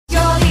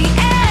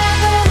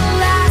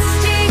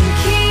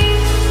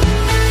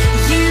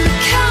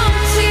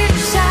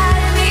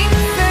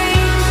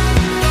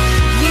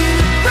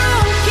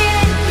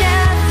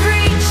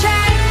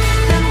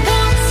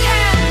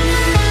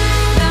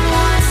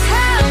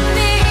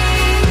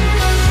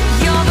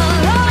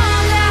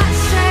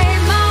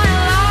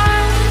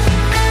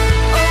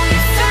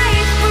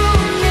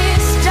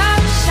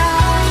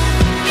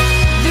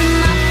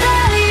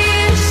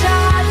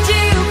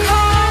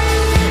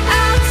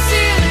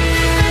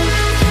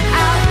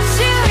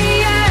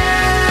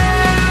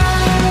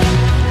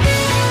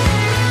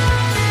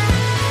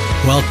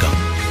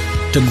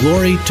to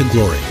Glory,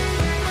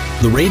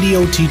 the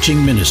radio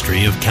teaching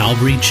ministry of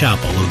Calvary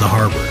Chapel of the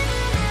Harbor.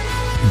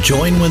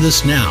 Join with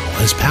us now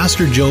as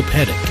Pastor Joe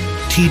Pettit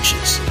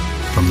teaches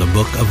from the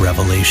book of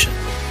Revelation.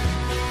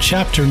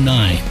 Chapter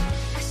 9.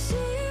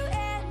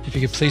 If you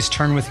could please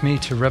turn with me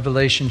to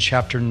Revelation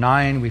chapter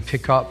 9. We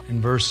pick up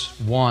in verse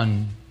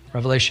 1.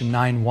 Revelation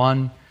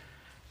 9:1.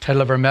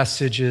 Title of our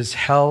message is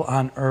Hell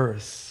on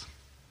Earth.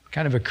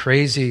 Kind of a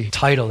crazy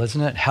title,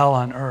 isn't it? Hell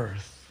on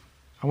Earth.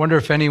 I wonder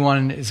if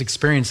anyone has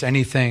experienced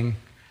anything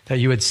that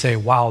you would say,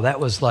 wow, that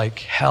was like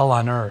hell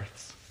on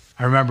earth.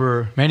 I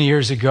remember many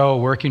years ago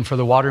working for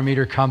the water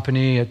meter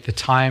company. At the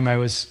time, I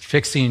was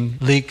fixing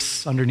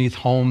leaks underneath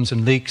homes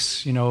and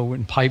leaks,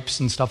 in pipes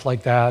and stuff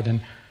like that.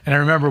 And I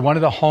remember one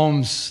of the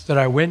homes that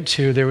I went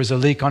to, there was a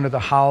leak under the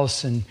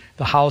house, and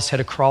the house had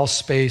a crawl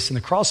space, and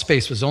the crawl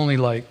space was only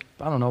about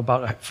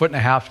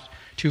 1.5 feet,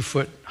 2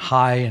 foot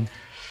high. And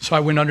so I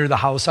went under the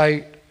house.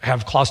 I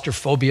have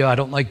claustrophobia. I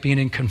don't like being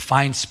in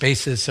confined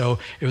spaces, so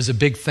it was a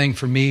big thing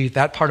for me.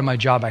 That part of my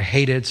job I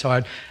hated, so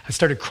I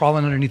started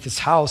crawling underneath this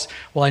house.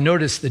 Well, I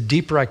noticed the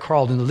deeper I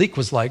crawled, and the leak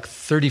was like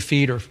 30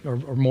 feet or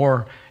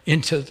more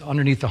into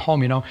underneath the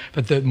home,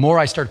 but the more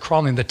I started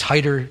crawling, the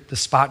tighter the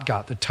spot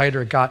got, the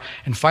tighter it got,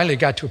 and finally it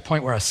got to a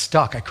point where I was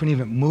stuck. I couldn't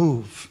even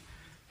move.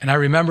 And I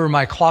remember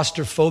my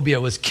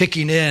claustrophobia was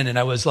kicking in, and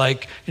I was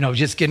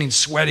just getting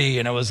sweaty,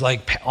 and I was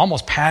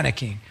almost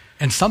panicking.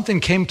 And something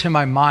came to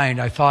my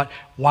mind. I thought,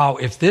 wow,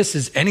 if this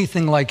is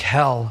anything like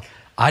hell,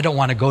 I don't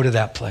want to go to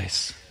that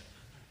place.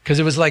 Because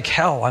it was like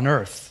hell on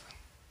earth.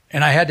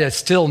 And I had to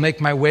still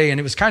make my way, and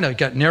it was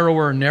got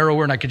narrower and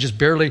narrower, and I could just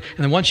barely, and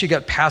then once you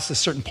got past a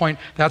certain point,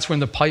 that's when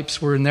the pipes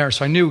were in there.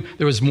 So I knew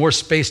there was more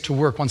space to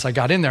work once I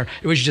got in there.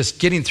 It was just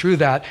getting through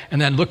that,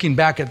 and then looking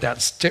back at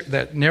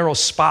that narrow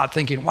spot,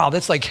 thinking, wow,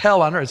 that's like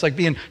hell on earth. It's like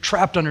being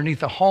trapped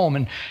underneath a home.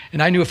 And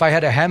I knew if I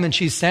had a ham and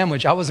cheese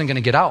sandwich, I wasn't going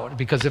to get out,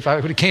 because if I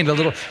would have gained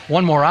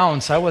one more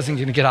ounce, I wasn't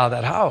going to get out of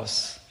that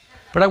house.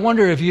 But I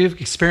wonder if you've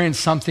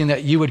experienced something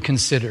that you would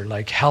consider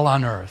like hell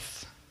on earth.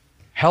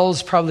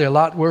 Hell's probably a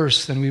lot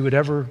worse than we could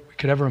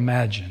ever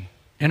imagine.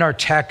 In our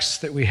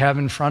text that we have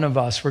in front of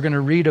us, we're going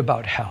to read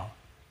about hell.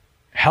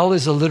 Hell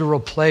is a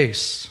literal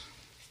place.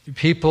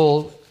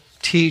 People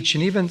teach,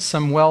 and even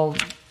some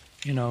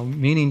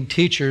meaning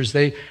teachers,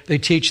 they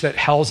teach that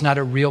hell's not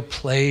a real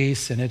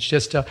place, and it's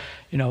just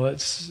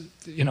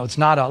it's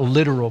not a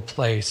literal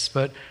place.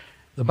 But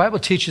the Bible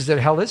teaches that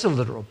hell is a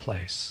literal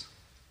place.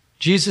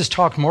 Jesus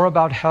talked more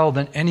about hell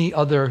than any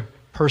other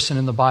person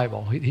in the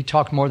Bible. He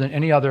talked more than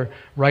any other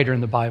writer in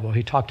the Bible.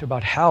 He talked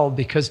about hell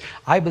because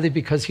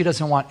he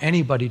doesn't want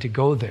anybody to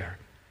go there.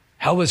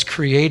 Hell was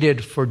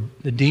created for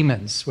the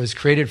demons, was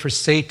created for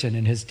Satan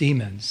and his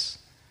demons,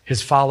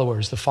 his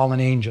followers, the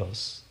fallen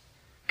angels.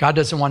 God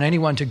doesn't want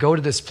anyone to go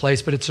to this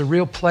place, but it's a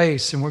real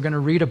place, and we're going to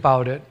read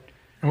about it.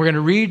 And we're going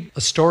to read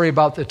a story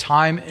about the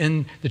time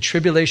in the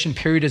tribulation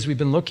period as we've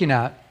been looking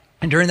at.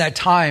 And during that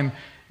time,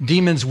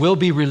 demons will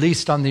be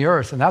released on the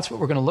earth, and that's what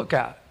we're going to look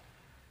at.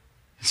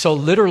 So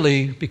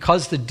literally,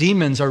 because the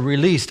demons are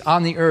released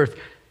on the earth,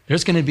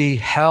 there's going to be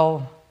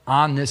hell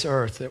on this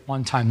earth at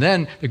one time.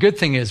 Then the good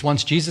thing is,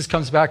 once Jesus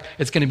comes back,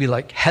 it's going to be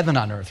like heaven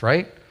on earth,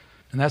 right?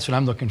 And that's what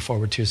I'm looking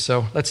forward to.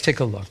 So let's take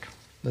a look.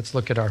 Let's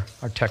look at our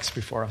text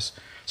before us.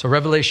 So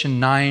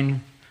Revelation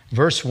 9,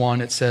 verse 1,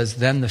 it says,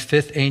 "Then the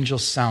fifth angel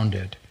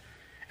sounded,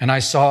 and I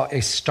saw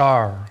a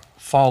star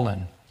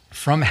fallen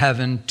from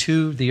heaven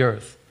to the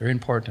earth." Very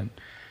important.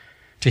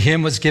 "To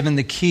him was given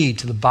the key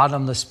to the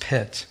bottomless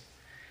pit.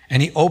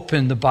 And he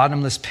opened the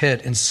bottomless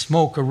pit, and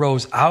smoke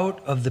arose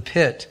out of the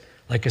pit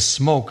like a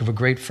smoke of a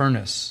great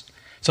furnace.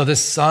 So the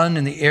sun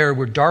and the air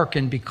were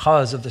darkened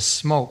because of the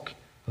smoke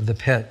of the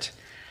pit.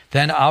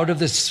 Then out of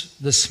the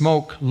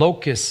smoke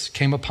locusts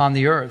came upon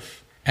the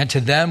earth, and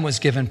to them was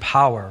given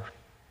power,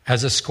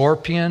 as a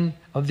scorpion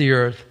of the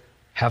earth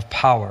have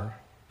power.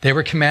 They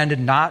were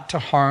commanded not to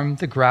harm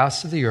the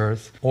grass of the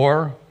earth,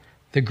 or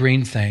the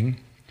green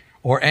thing,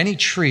 or any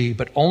tree,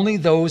 but only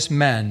those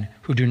men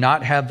who do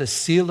not have the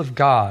seal of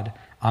God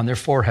on their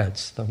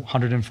foreheads," the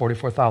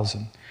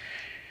 144,000.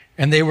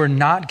 "And they were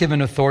not given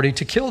authority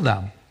to kill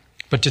them,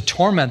 but to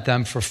torment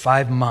them for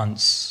 5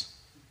 months.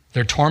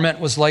 Their torment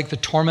was like the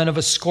torment of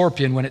a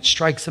scorpion when it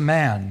strikes a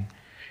man.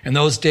 In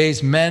those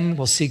days men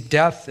will seek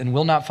death and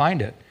will not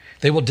find it.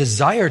 They will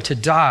desire to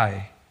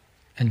die,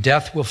 and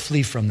death will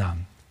flee from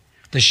them.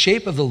 The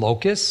shape of the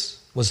locusts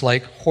was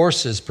like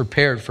horses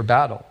prepared for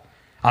battle.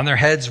 On their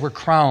heads were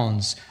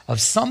crowns of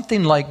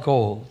something like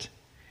gold,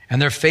 and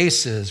their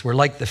faces were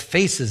like the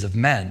faces of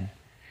men.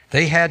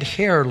 They had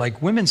hair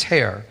like women's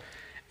hair,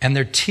 and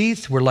their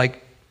teeth were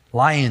like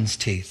lions'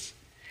 teeth.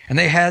 And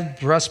they had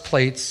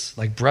breastplates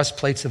like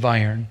breastplates of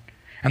iron,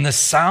 and the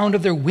sound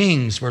of their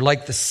wings were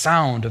like the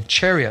sound of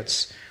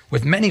chariots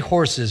with many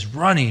horses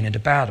running into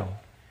battle.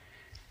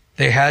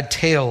 They had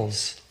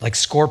tails like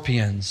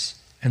scorpions,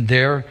 and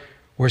there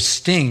were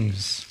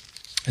stings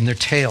in their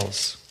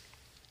tails.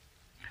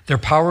 Their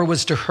power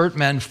was to hurt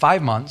men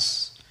 5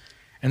 months,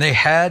 and they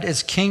had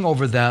as king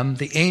over them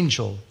the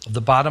angel of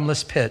the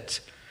bottomless pit,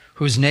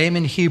 whose name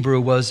in Hebrew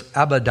was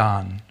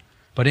Abaddon.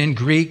 But in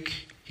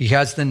Greek, he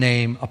has the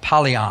name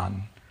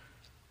Apollyon.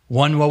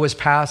 One woe is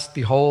past,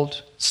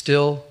 behold,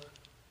 still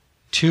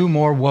 2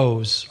 more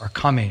woes are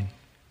coming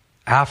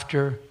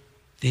after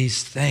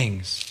these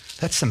things.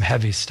 That's some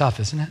heavy stuff,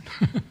 isn't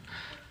it?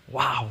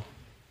 Wow.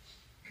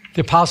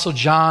 The Apostle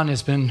John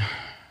has been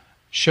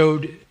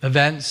showed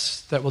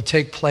events that will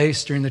take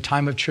place during the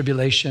time of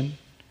tribulation.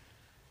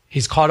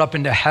 He's caught up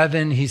into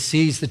heaven. He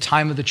sees the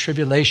time of the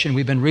tribulation.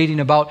 We've been reading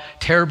about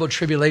terrible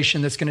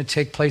tribulation that's going to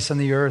take place on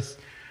the earth.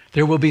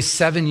 There will be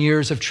 7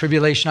 years of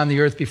tribulation on the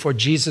earth before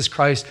Jesus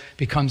Christ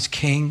becomes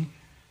king.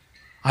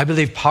 I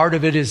believe part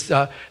of it is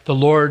the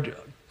Lord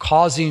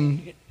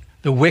causing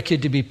the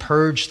wicked to be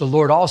purged. The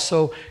Lord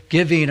also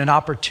giving an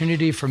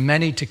opportunity for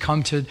many to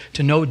come to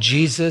know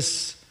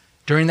Jesus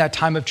during that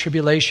time of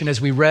tribulation.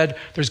 As we read,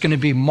 there's going to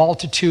be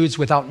multitudes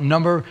without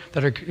number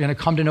that are going to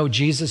come to know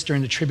Jesus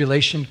during the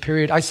tribulation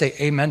period. I say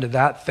amen to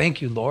that.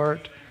 Thank you,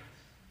 Lord.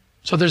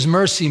 So there's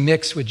mercy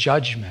mixed with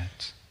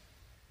judgment.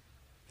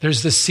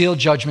 There's the seal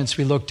judgments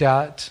we looked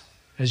at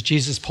as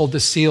Jesus pulled the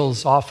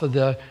seals off of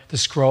the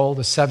scroll,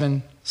 the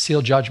 7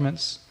 seal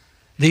judgments.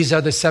 These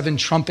are the 7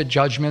 trumpet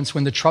judgments.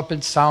 When the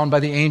trumpets sound by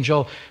the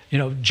angel,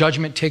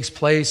 judgment takes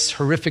place,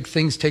 horrific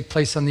things take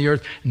place on the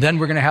earth. And then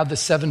we're going to have the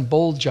 7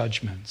 bowl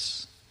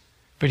judgments.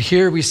 But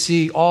here we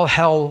see all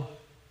hell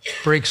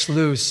breaks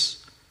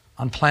loose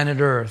on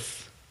planet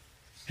Earth.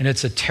 And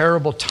it's a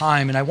terrible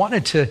time. And I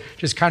wanted to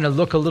just kind of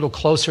look a little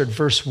closer at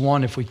verse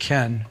 1 if we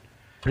can.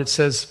 It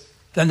says,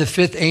 then the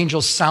 5th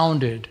angel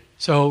sounded.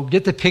 So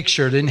get the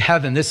picture in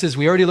heaven.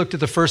 We already looked at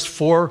the first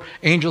 4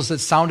 angels that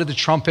sounded the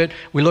trumpet.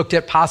 We looked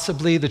at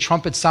possibly the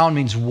trumpet sound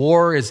means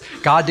war, as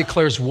God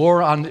declares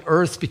war on the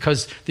earth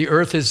because the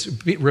earth is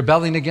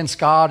rebelling against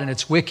God and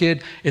it's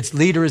wicked. Its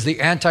leader is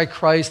the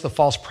Antichrist, the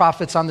false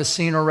prophets on the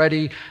scene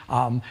already.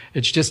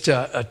 It's just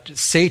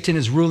Satan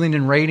is ruling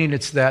and reigning.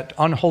 It's that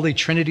unholy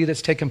trinity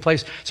that's taken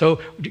place. So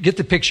get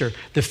the picture.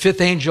 The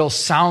 5th angel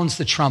sounds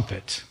the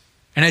trumpet.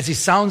 And as he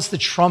sounds the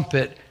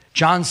trumpet,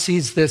 John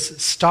sees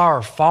this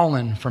star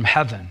fallen from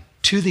heaven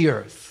to the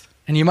earth.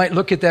 And you might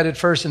look at that at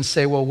first and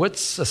say, well,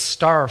 what's a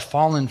star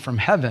fallen from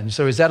heaven?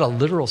 So is that a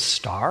literal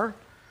star?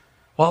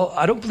 Well,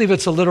 I don't believe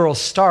it's a literal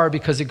star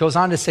because it goes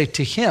on to say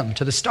to him,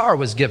 to the star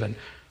was given.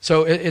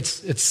 So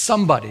it's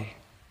somebody.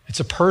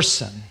 It's a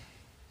person.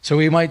 So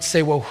we might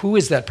say, well, who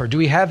is that person? Do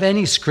we have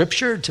any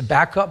scripture to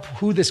back up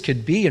who this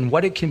could be and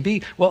what it can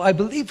be? Well, I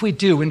believe we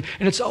do. And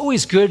it's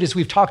always good, as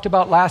we've talked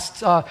about last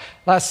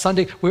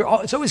Sunday,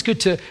 it's always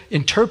good to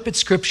interpret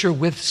scripture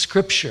with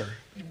scripture.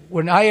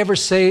 When I ever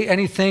say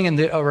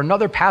anything or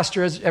another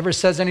pastor ever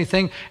says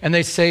anything and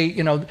they say,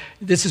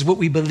 this is what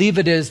we believe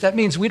it is, that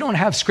means we don't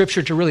have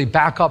scripture to really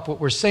back up what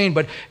we're saying.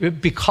 But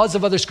because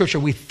of other scripture,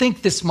 we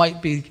think this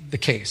might be the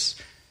case.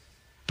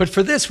 But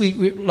for this, we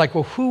like,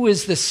 well, who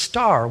is this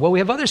star? Well, we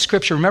have other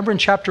scripture. Remember in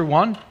chapter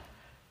 1,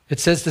 it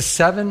says the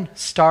 7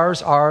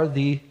 stars are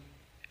the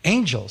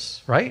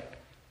angels, right?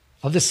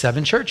 Of the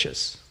 7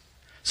 churches.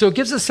 So it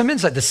gives us some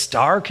insight. The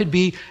star could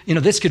be,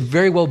 this could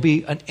very well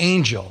be an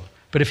angel.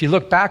 But if you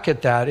look back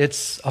at that,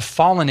 it's a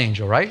fallen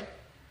angel, right?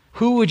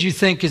 Who would you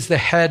think is the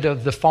head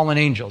of the fallen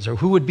angels? Or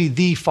who would be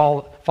the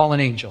fallen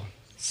angel?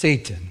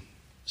 Satan.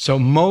 So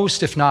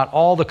most, if not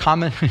all the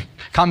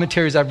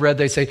commentaries I've read,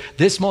 they say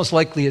this most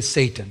likely is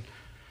Satan.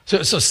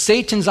 So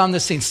Satan's on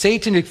the scene.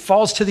 Satan, it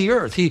falls to the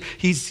earth.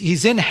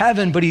 He's in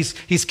heaven, but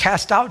he's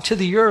cast out to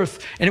the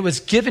earth, and it was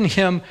given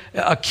him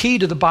a key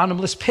to the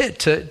bottomless pit,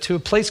 to a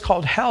place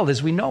called hell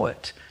as we know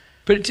it.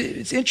 But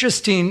it's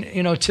interesting,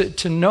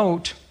 to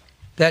note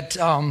that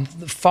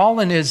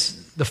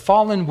the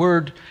fallen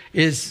word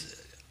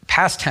is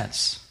past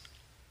tense.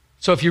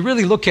 So if you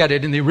really look at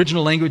it in the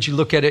original language, you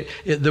look at it,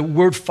 the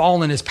word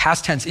fallen is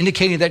past tense,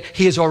 indicating that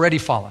he has already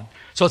fallen.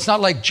 So it's not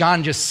like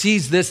John just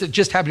sees this, it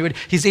just happened.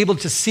 He's able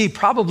to see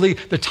probably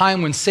the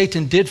time when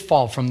Satan did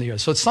fall from the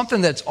earth. So it's something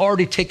that's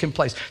already taken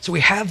place. So we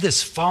have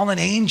this fallen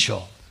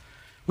angel.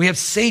 We have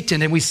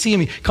Satan, and we see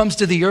him. He comes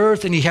to the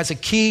earth, and he has a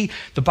key,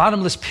 the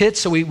bottomless pit.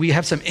 So we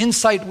have some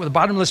insight where the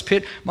bottomless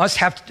pit must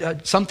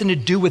have something to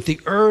do with the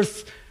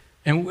earth,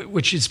 and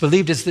which is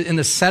believed is in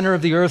the center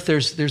of the earth.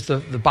 There's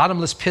the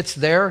bottomless pits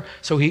there.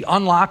 So he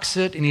unlocks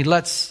it and he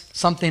lets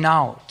something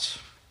out.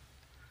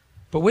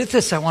 But with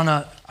this, I want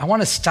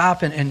to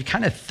stop and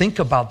kind of think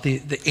about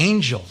the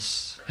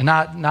angels, and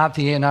not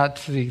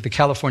the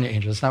California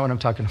angels. That's not what I'm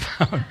talking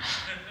about.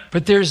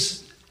 But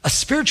there's a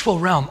spiritual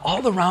realm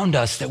all around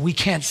us that we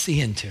can't see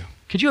into.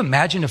 Could you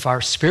imagine if our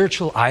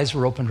spiritual eyes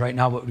were opened right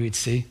now, what we'd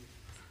see?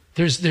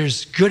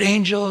 There's good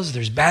angels.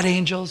 There's bad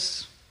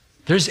angels.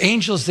 There's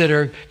angels that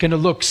are going to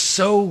look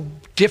so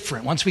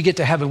different. Once we get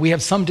to heaven, we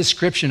have some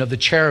description of the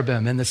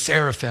cherubim and the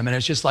seraphim, and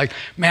it's just like,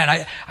 man,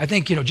 I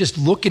think, just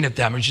looking at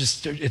them,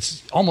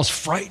 it's almost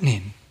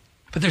frightening.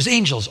 But there's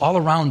angels all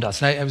around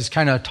us. And I was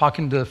kind of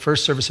talking to the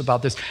first service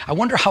about this. I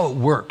wonder how it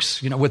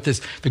works, with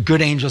the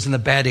good angels and the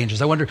bad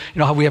angels. I wonder,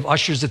 how we have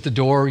ushers at the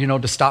door,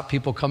 to stop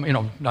people coming,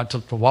 not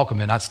to welcome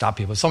them, not stop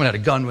people. If someone had a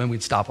gun, when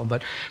we'd stop them.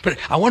 But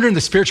I wonder in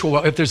the spiritual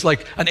world if there's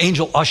like an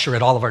angel usher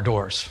at all of our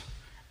doors.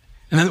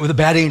 And then the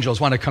bad angels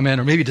want to come in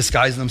or maybe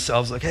disguise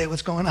themselves like, hey,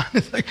 what's going on?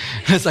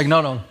 It's like,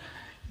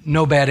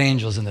 no bad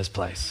angels in this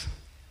place.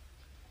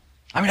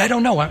 I mean, I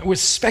don't know. It was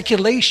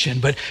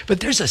speculation, but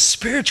there's a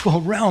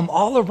spiritual realm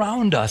all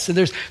around us. And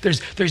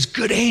there's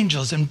good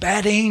angels and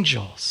bad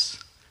angels.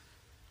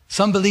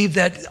 Some believe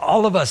that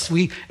all of us,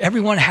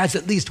 everyone has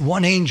at least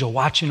one angel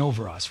watching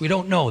over us. We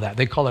don't know that.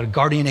 They call it a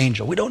guardian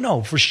angel. We don't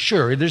know for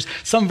sure. There's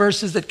some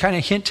verses that kind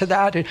of hint to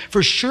that. And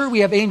for sure, we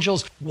have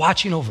angels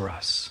watching over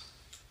us.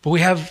 But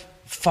we have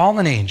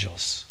fallen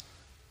angels.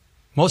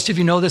 Most of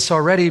you know this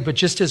already, but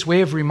just as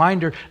way of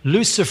reminder,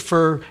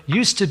 Lucifer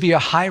used to be a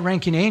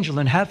high-ranking angel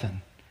in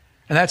heaven.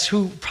 And that's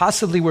who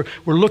possibly we're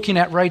looking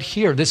at right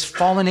here, this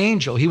fallen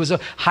angel. He was a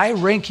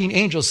high-ranking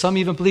angel. Some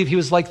even believe he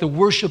was like the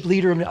worship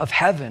leader of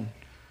heaven.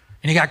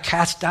 And he got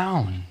cast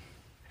down.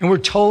 And we're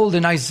told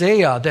in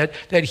Isaiah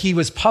that he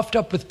was puffed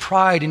up with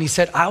pride, and he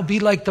said, I'll be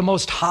like the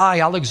Most High.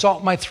 I'll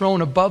exalt my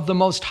throne above the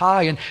Most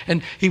High.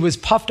 And he was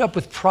puffed up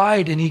with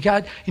pride, and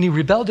he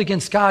rebelled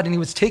against God, and he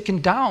was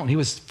taken down. He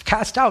was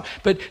cast out.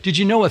 But did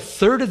you know a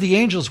third of the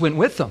angels went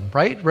with him,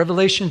 right?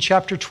 Revelation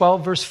chapter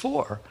 12, verse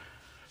 4.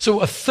 So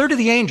a third of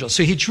the angels,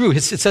 so he drew,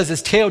 it says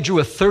his tail drew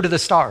a third of the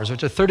stars,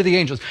 which is a third of the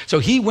angels. So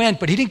he went,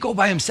 but he didn't go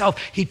by himself.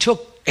 He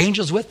took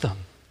angels with him.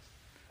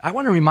 I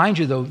want to remind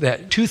you, though,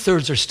 that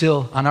 2/3 are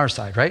still on our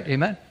side, right?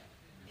 Amen?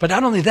 But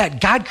not only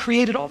that, God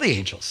created all the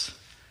angels.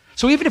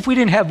 So even if we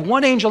didn't have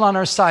one angel on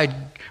our side,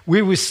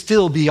 we would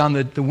still be on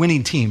the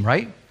winning team,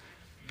 right?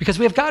 Because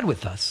we have God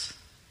with us.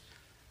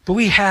 But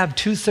we have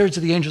 2/3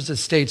 of the angels at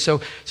stake. So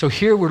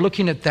here we're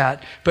looking at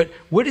that. But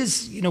what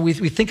is,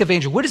 we think of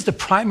angels. What is the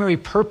primary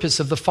purpose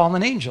of the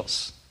fallen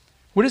angels?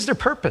 What is their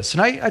purpose?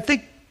 And I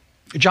think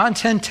John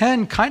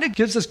 10:10 kind of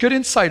gives us good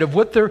insight of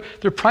what their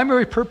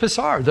primary purpose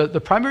are.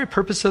 The primary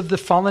purpose of the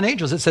fallen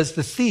angels. It says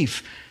the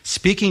thief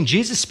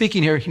Jesus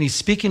speaking here, and he's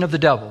speaking of the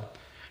devil.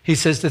 He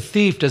says the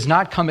thief does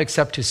not come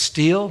except to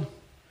steal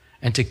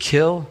and to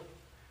kill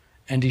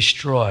and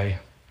destroy.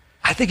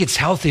 I think it's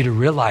healthy to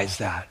realize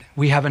that.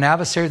 We have an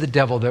adversary, the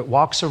devil, that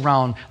walks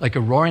around like a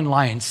roaring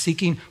lion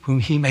seeking whom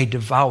he may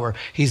devour.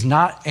 He's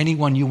not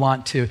anyone you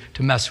want to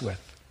mess with.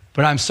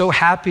 But I'm so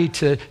happy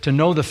to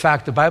know the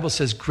fact the Bible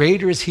says,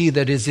 greater is he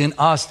that is in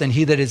us than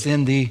he that is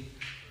in the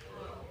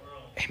world.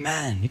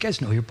 Amen. You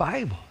guys know your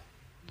Bible.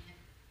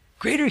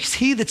 Greater is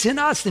he that's in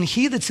us than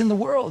he that's in the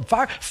world.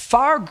 Far,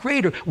 far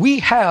greater. We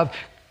have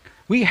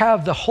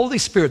the Holy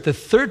Spirit, the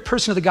third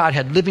person of the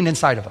Godhead living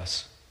inside of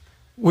us.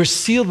 We're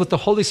sealed with the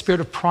Holy Spirit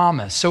of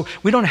promise. So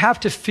we don't have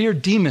to fear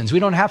demons. We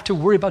don't have to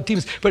worry about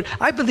demons. But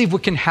I believe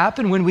what can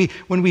happen when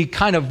we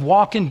kind of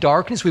walk in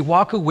darkness, we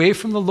walk away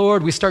from the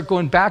Lord, we start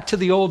going back to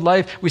the old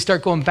life, we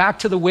start going back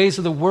to the ways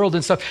of the world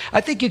and stuff.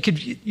 I think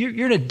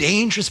you're in a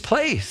dangerous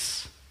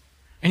place.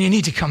 And you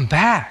need to come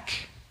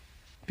back.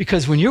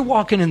 Because when you're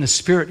walking in the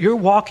Spirit, you're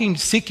walking,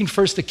 seeking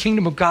first the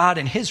kingdom of God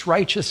and his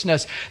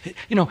righteousness,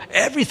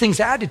 everything's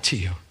added to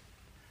you.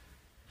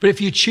 But if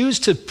you choose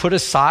to put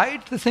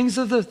aside the things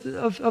of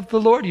the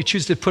Lord, you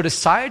choose to put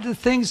aside the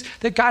things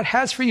that God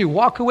has for you,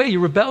 walk away,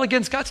 you rebel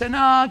against God, say,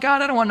 no,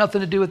 God, I don't want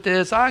nothing to do with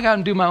this. I got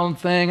to do my own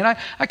thing. And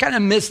I kind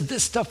of miss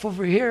this stuff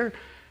over here.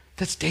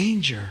 That's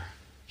danger.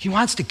 He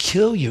wants to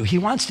kill you. He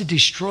wants to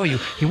destroy you.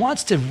 He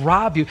wants to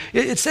rob you.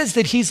 It says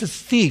that he's a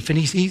thief and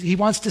he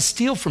wants to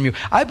steal from you.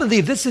 I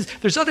believe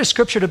there's other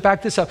scripture to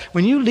back this up.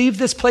 When you leave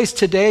this place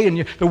today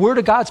and the word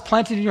of God's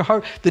planted in your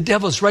heart, the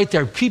devil's right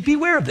there.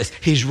 Beware of this.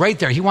 He's right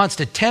there. He wants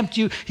to tempt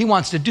you. He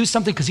wants to do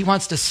something because he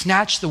wants to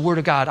snatch the word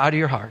of God out of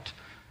your heart.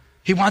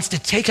 He wants to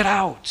take it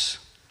out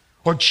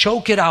or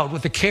choke it out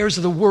with the cares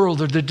of the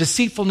world or the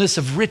deceitfulness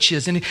of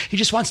riches. And he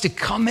just wants to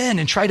come in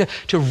and try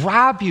to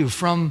rob you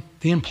from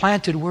the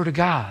implanted word of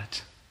God.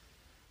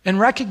 And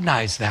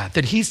recognize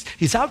that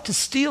he's out to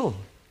steal.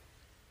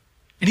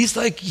 And he's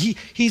like,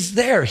 he's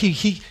there.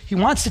 He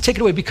wants to take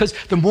it away because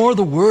the more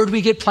the word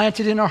we get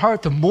planted in our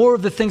heart, the more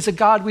of the things of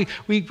God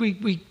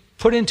we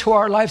put into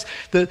our lives,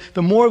 the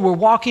more we're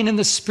walking in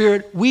the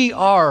Spirit, we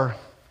are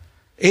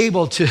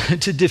able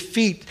to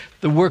defeat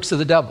the works of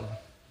the devil.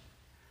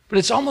 But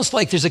it's almost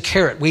like there's a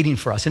carrot waiting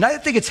for us. And I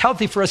think it's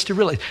healthy for us to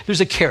realize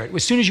there's a carrot.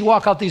 As soon as you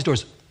walk out these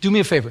doors, do me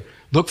a favor,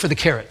 look for the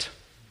carrot.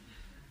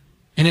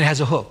 And it has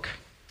a hook.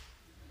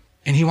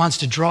 And he wants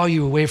to draw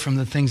you away from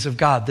the things of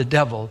God. The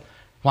devil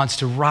wants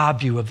to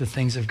rob you of the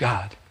things of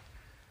God.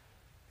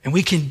 And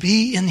we can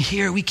be in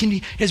here, we can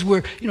be, as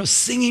we're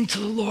singing to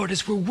the Lord,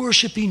 as we're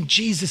worshiping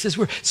Jesus, as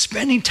we're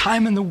spending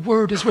time in the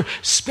Word, as we're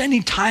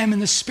spending time in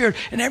the Spirit,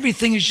 and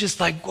everything is just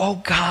like, oh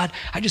God,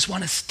 I just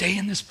want to stay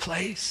in this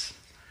place.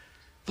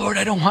 Lord,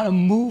 I don't want to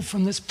move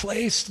from this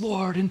place,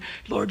 Lord. And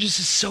Lord, this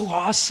is so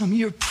awesome,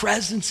 your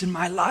presence in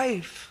my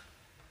life.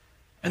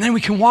 And then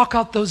we can walk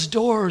out those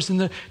doors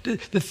and the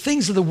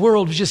things of the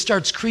world just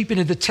starts creeping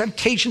and the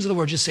temptations of the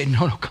world just say,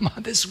 no, come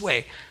on this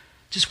way.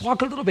 Just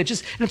walk a little bit.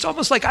 And it's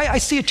almost like, I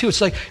see it too.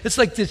 It's like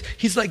this,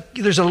 he's like,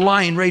 there's a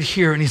line right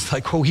here and he's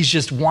like, he's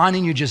just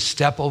wanting you to just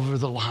step over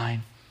the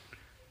line.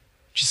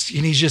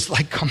 And he's just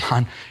like, come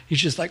on.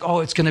 He's just like,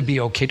 it's going to be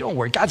okay. Don't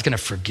worry. God's going to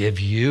forgive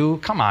you.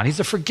 Come on. He's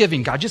a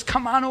forgiving God. Just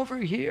come on over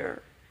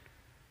here.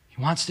 He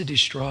He wants to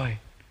destroy.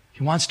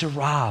 He wants to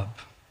rob.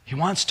 He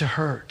wants to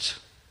hurt.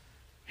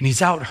 And he's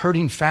out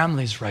hurting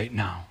families right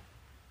now.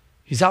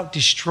 He's out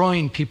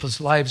destroying people's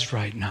lives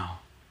right now.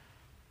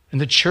 In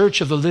the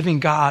church of the living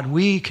God,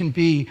 we can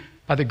be,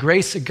 by the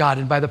grace of God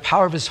and by the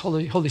power of his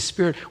Holy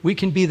Spirit, we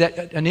can be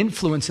an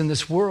influence in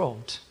this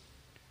world.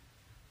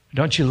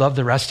 Don't you love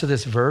the rest of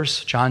this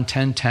verse, John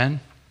 10:10?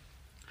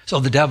 So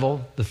the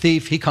devil, the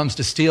thief, he comes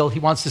to steal. He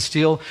wants to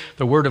steal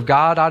the word of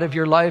God out of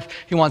your life.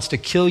 He wants to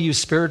kill you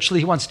spiritually.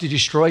 He wants to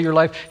destroy your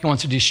life. He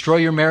wants to destroy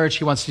your marriage.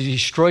 He wants to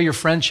destroy your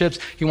friendships.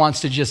 He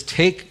wants to just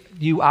take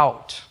you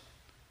out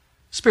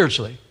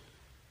spiritually.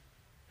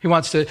 He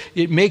wants to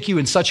make you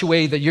in such a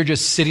way that you're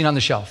just sitting on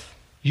the shelf,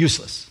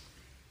 useless.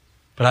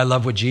 But I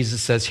love what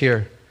Jesus says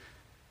here.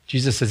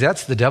 Jesus says,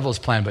 that's the devil's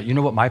plan, but you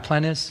know what my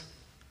plan is?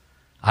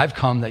 I've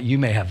come that you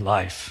may have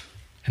life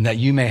and that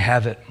you may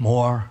have it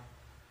more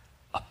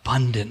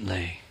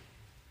abundantly.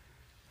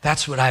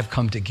 That's what I've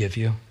come to give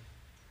you.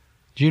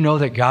 Do you know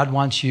that God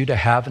wants you to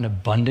have an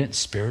abundant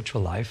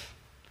spiritual life?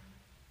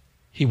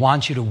 He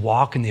wants you to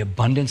walk in the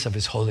abundance of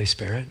his Holy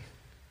Spirit.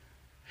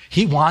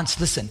 He wants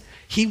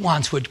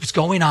what's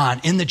going on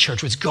in the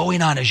church, what's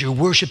going on as you're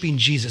worshiping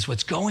Jesus,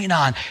 what's going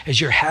on as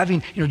you're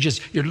having,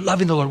 you're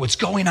loving the Lord, what's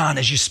going on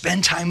as you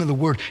spend time in the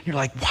Word. You're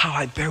like, wow,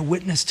 I bear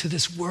witness to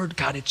this Word,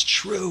 God, it's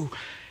true.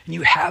 And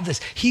you have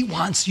this. He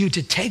wants you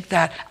to take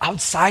that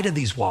outside of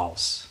these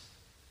walls,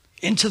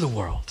 into the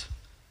world.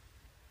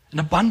 An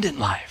abundant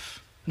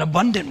life, an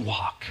abundant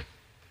walk.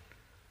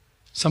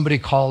 Somebody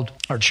called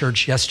our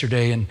church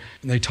yesterday and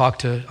they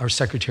talked to our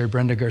secretary,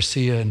 Brenda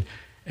Garcia,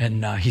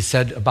 and he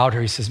said about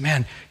her, he says,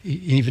 man, he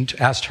even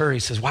asked her, he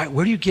says, why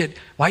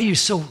are you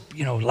so,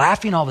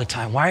 laughing all the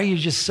time? Why are you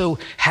just so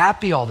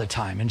happy all the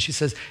time? And she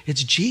says,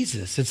 it's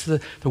Jesus. It's the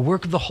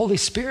work of the Holy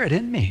Spirit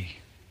in me.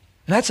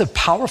 And that's a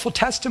powerful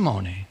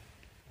testimony.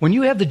 When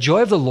you have the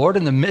joy of the Lord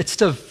in the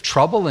midst of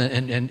trouble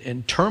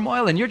and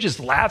turmoil, and you're just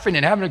laughing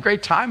and having a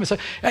great time, it's like,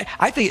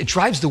 I think it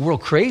drives the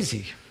world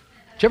crazy.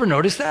 Did you ever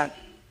notice that?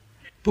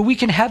 But we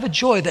can have a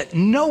joy that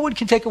no one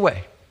can take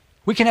away.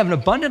 We can have an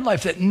abundant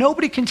life that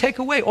nobody can take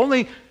away,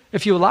 only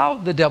if you allow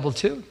the devil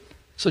to.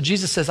 So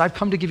Jesus says, I've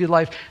come to give you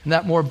life and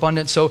that more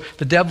abundant. So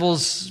the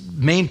devil's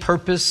main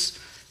purpose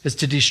is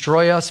to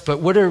destroy us. But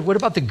what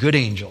about the good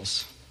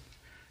angels?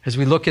 As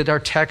we look at our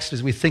text,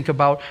 as we think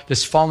about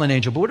this fallen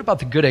angel, but what about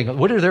the good angels?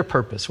 What are their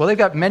purpose? Well, they've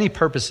got many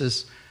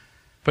purposes,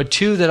 but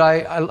two that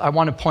I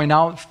want to point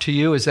out to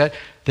you is that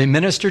they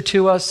minister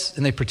to us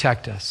and they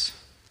protect us.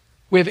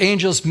 We have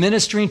angels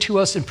ministering to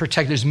us and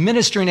protect. There's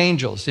ministering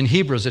angels in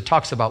Hebrews it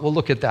talks about. We'll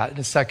look at that in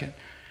a second.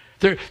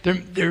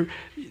 They're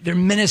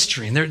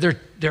ministering.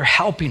 They're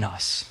helping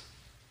us.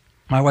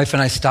 My wife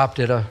and I stopped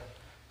at a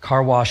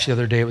car wash the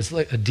other day. It was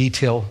like a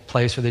detail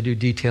place where they do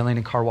detailing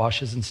and car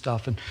washes and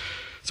stuff. And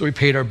so we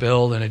paid our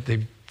bill and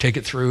they take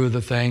it through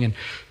the thing. And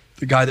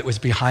the guy that was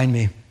behind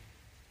me,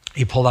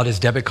 he pulled out his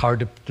debit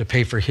card to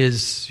pay for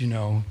his,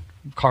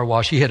 car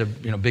wash. He had a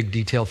big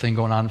detail thing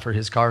going on for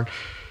his car.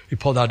 He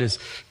pulled out his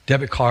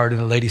debit card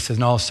and the lady says,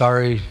 no,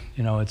 sorry,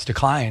 it's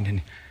declined.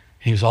 And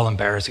he was all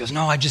embarrassed. He goes,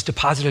 no, I just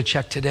deposited a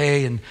check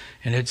today and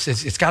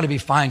it's got to be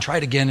fine. Try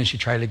it again. And she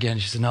tried it again.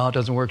 She said, no, it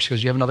doesn't work. She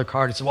goes, you have another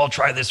card? He said, well,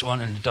 try this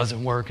one. And it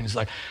doesn't work. And he's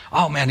like,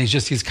 oh man,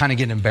 he's kind of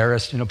getting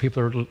embarrassed.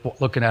 People are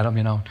looking at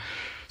him,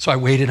 So I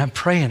waited. I'm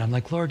praying. I'm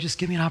like, Lord, just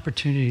give me an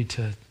opportunity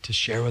to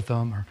share with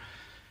them.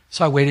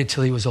 So I waited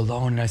till he was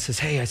alone, and I says,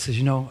 hey, I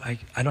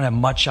don't have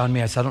much on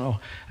me. I said, I don't know.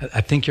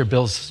 I think your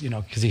bill's,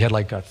 because he had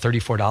like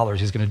 $34.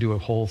 He's going to do a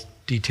whole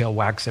detail,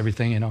 wax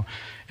everything,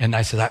 And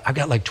I said, I've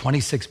got like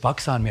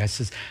 $26 on me. I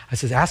says,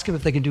 ask him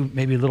if they can do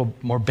maybe a little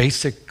more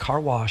basic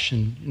car wash,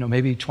 and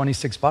maybe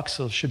 $26,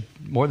 so it should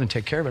more than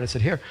take care of it. I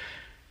said, here.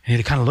 And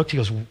he kind of looked. He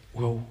goes,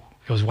 well,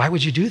 why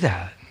would you do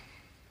that?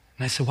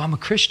 And I said, well, I'm a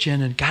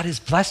Christian and God has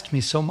blessed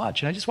me so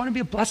much. And I just want to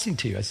be a blessing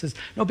to you. I says,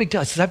 no big deal.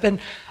 I says, I've been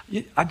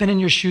in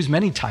your shoes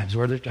many times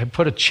where I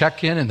put a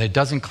check in and it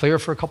doesn't clear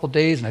for a couple of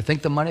days and I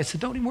think the money. I said,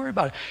 don't even worry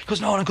about it. He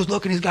goes, no. And I goes,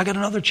 look, and I got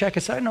another check. I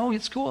said, I know,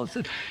 it's cool. I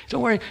said,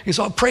 don't worry. He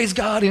said, oh, praise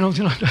God.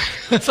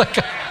 It's like,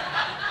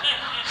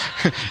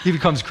 he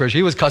becomes Christian.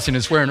 He was cussing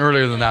and swearing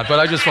earlier than that, but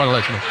I just want to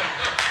let you know.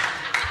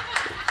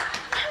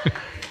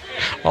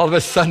 All of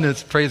a sudden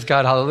it's praise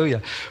God,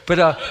 hallelujah.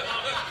 But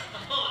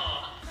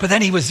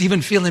then he was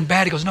even feeling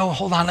bad. He goes, no,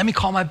 hold on, let me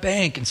call my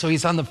bank. And so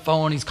he's on the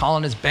phone, he's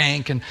calling his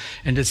bank and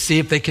to see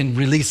if they can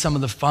release some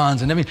of the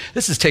funds. And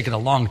this has taken a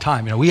long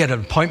time. We had an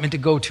appointment to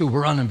go to,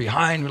 we're running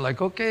behind. We're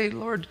like, okay,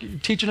 Lord, you're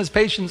teaching us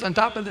patience on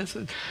top of this.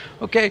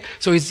 Okay,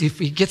 so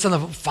he gets on the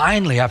phone.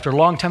 Finally, after a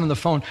long time on the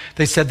phone,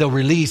 they said they'll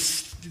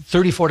release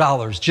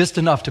 $34, just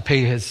enough to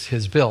pay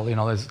his bill.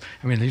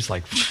 He's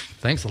like,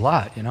 thanks a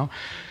lot,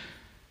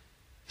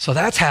 So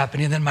that's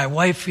happening. And then my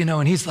wife,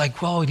 and he's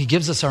like, well, he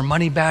gives us our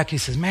money back. He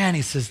says, man,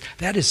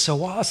 that is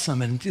so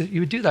awesome. And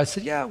you would do that. I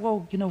said, yeah,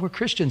 well, we're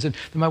Christians. And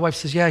then my wife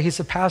says, yeah, he's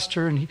a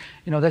pastor. And,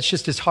 that's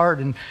just his heart.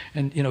 And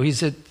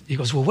he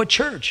goes, well, what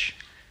church?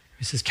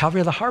 He says,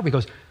 Calvary of the Harbor. He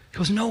goes, He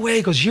goes, no way.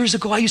 He goes, years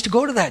ago, I used to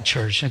go to that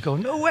church. And I go,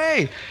 no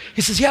way.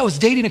 He says, yeah, I was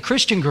dating a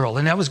Christian girl,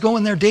 and I was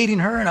going there dating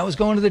her, and I was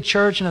going to the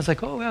church, and I was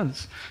like, oh, yeah,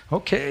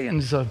 okay.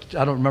 And so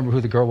I don't remember who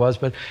the girl was,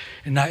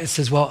 and it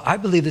says, well, I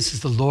believe this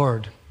is the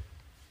Lord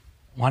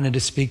wanted to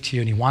speak to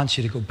you, and he wants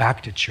you to go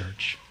back to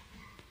church.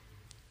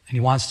 And he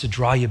wants to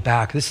draw you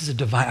back.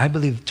 I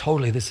believe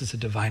totally this is a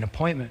divine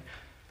appointment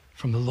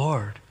from the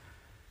Lord.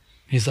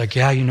 He's like,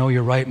 yeah,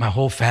 you're right. My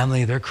whole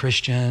family, they're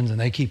Christians, and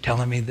they keep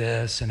telling me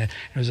this. And it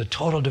was a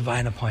total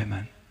divine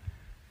appointment.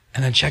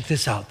 And then check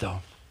this out, though.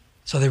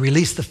 So they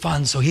release the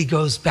funds. So he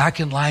goes back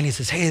in line. He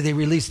says, hey, they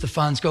released the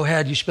funds. Go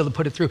ahead. You should be able to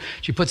put it through.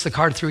 She puts the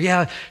card through.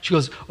 Yeah. She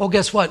goes, oh,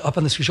 guess what? Up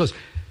on the screen,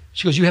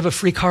 she goes, you have a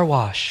free car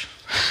wash.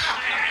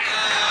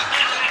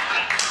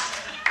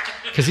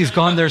 Because he's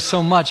gone there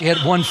so much. He had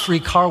one free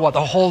car wash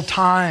the whole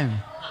time.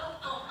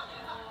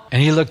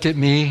 And he looked at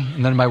me,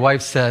 and then my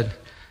wife says,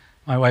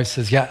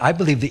 yeah, I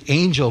believe an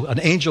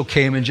angel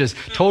came and just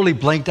totally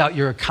blanked out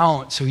your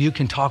account so you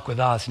can talk with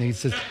us. And he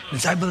says,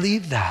 I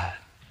believe that.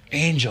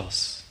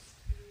 Angels.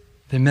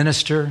 They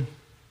minister.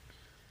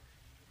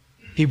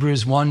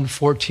 Hebrews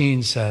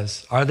 1:14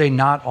 says, are they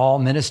not all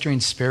ministering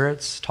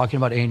spirits, talking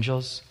about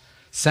angels,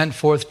 sent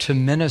forth to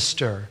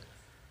minister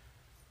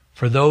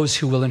for those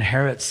who will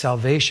inherit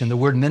salvation? The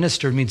word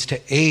minister means to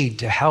aid,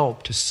 to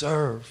help, to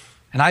serve.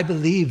 And I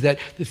believe that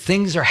the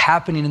things are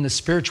happening in the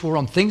spiritual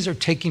realm. Things are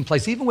taking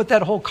place, even with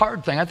that whole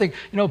card thing. I think,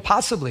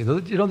 possibly,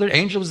 the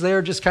angels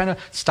there just kind of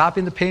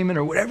stopping the payment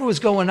or whatever was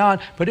going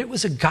on, but it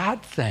was a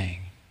God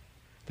thing.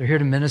 They're here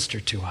to minister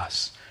to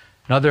us.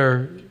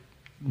 Another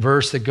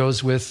verse that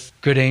goes with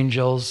good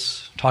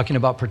angels, talking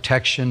about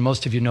protection.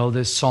 Most of you know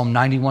this, Psalm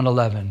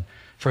 91:11.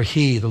 For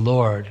he, the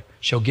Lord,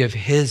 shall give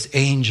his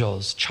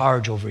angels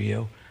charge over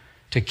you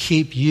to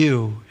keep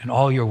you in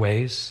all your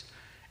ways.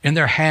 In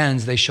their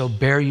hands they shall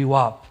bear you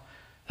up,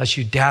 lest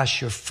you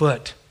dash your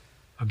foot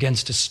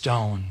against a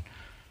stone.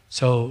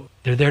 So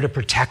they're there to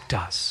protect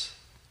us.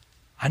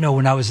 I know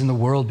when I was in the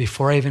world,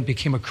 before I even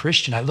became a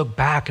Christian, I look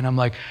back and I'm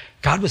like,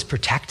 God was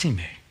protecting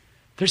me.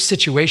 There's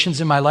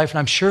situations in my life, and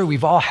I'm sure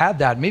we've all had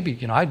that. Maybe,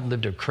 I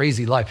lived a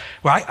crazy life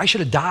where I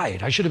should have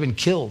died. I should have been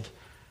killed.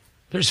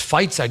 There's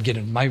fights I'd get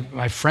in.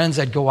 My friends,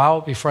 I'd go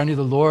out before I knew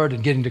the Lord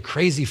and get into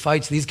crazy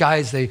fights. These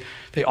guys, they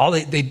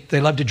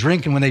love to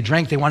drink, and when they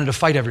drank, they wanted to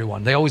fight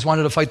everyone. They always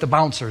wanted to fight the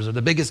bouncers or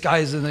the biggest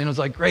guys, and it was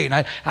like, great.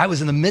 And I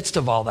was in the midst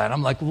of all that.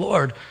 I'm like,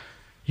 Lord,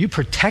 you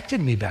protected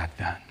me back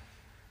then.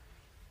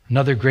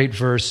 Another great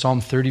verse,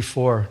 Psalm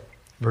 34,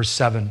 verse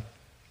 7.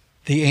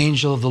 The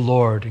angel of the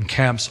Lord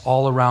encamps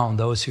all around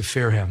those who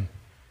fear him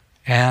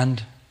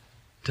and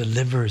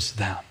delivers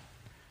them.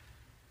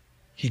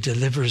 He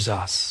delivers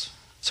us.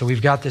 So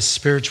we've got this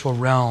spiritual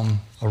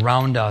realm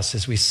around us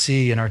as we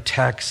see in our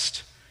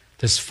text.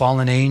 This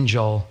fallen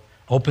angel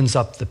opens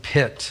up the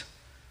pit.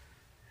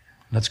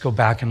 Let's go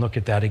back and look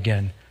at that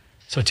again.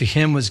 So to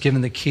him was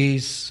given the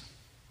keys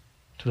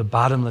to the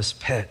bottomless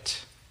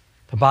pit.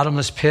 The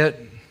bottomless pit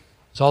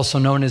is also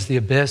known as the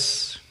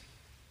abyss,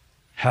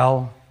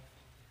 hell.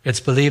 It's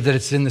believed that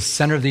it's in the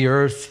center of the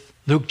earth.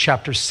 Luke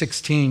chapter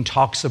 16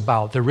 talks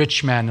about the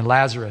rich man and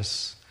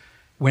Lazarus.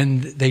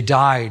 When they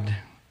died,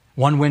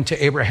 one went to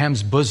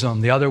Abraham's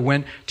bosom. The other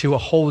went to a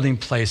holding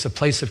place, a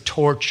place of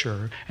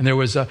torture. And there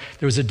was a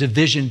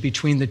division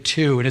between the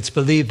two. And it's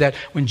believed that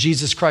when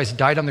Jesus Christ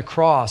died on the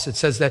cross, it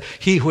says that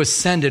he who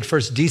ascended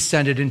first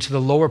descended into the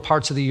lower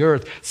parts of the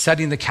earth,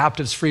 setting the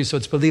captives free. So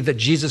it's believed that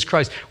Jesus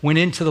Christ went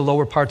into the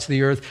lower parts of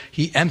the earth.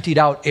 He emptied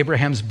out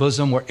Abraham's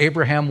bosom where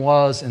Abraham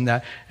was and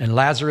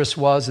Lazarus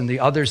was and the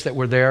others that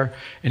were there.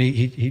 And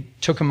he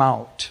took them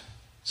out.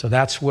 So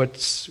that's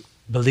what's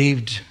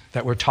believed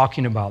that we're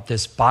talking about,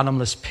 this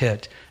bottomless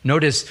pit.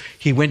 Notice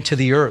he went to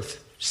the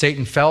earth.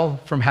 Satan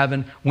fell from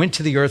heaven, went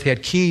to the earth. He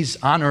had keys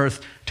on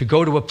earth to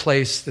go to a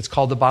place that's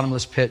called the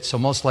bottomless pit. So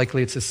most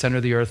likely it's the center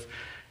of the earth.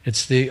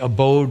 It's the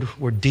abode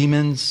where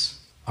demons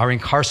are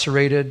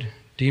incarcerated.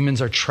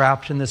 Demons are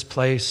trapped in this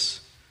place,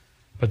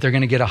 but they're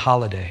going to get a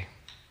holiday.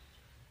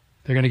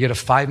 They're going to get a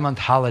 5-month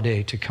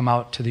holiday to come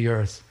out to the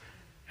earth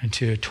and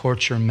to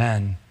torture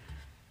men.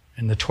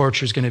 And the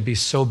torture is going to be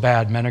so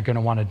bad, men are going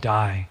to want to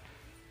die.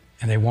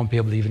 And they won't be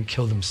able to even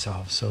kill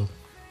themselves. So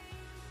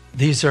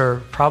these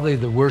are probably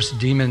the worst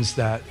demons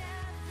that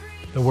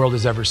the world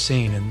has ever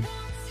seen. And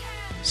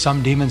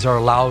some demons are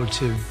allowed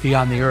to be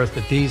on the earth,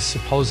 but these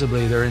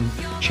supposedly they're in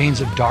chains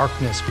of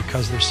darkness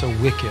because they're so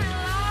wicked.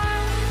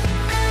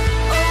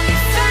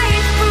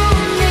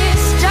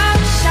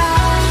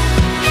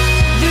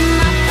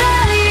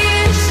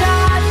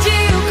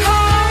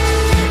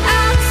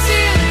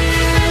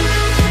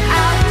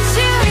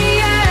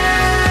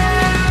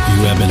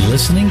 You have been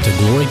listening to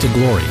Glory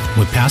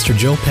with Pastor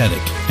Joe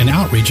Pettick, an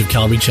outreach of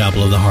Calvary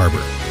Chapel of the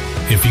Harbor.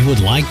 If you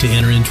would like to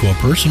enter into a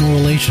personal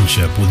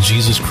relationship with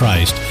Jesus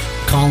Christ,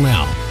 call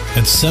now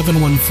at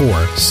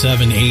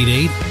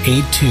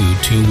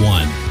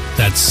 714-788-8221.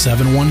 That's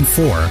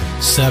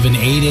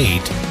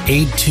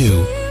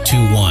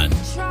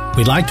 714-788-8221.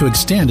 We'd like to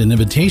extend an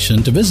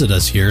invitation to visit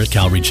us here at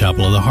Calvary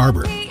Chapel of the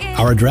Harbor.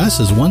 Our address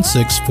is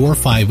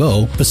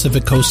 16450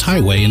 Pacific Coast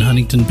Highway in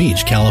Huntington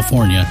Beach,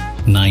 California,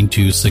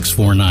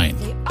 92649.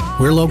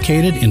 We're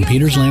located in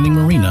Peters Landing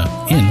Marina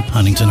in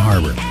Huntington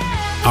Harbor.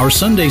 Our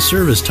Sunday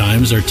service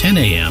times are 10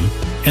 a.m.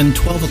 and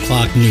 12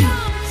 o'clock noon.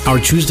 Our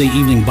Tuesday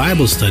evening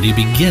Bible study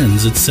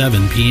begins at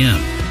 7 p.m.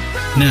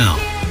 Now,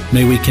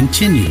 may we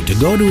continue to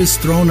go to His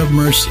throne of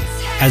mercy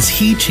as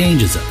He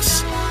changes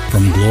us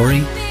from glory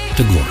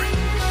to glory.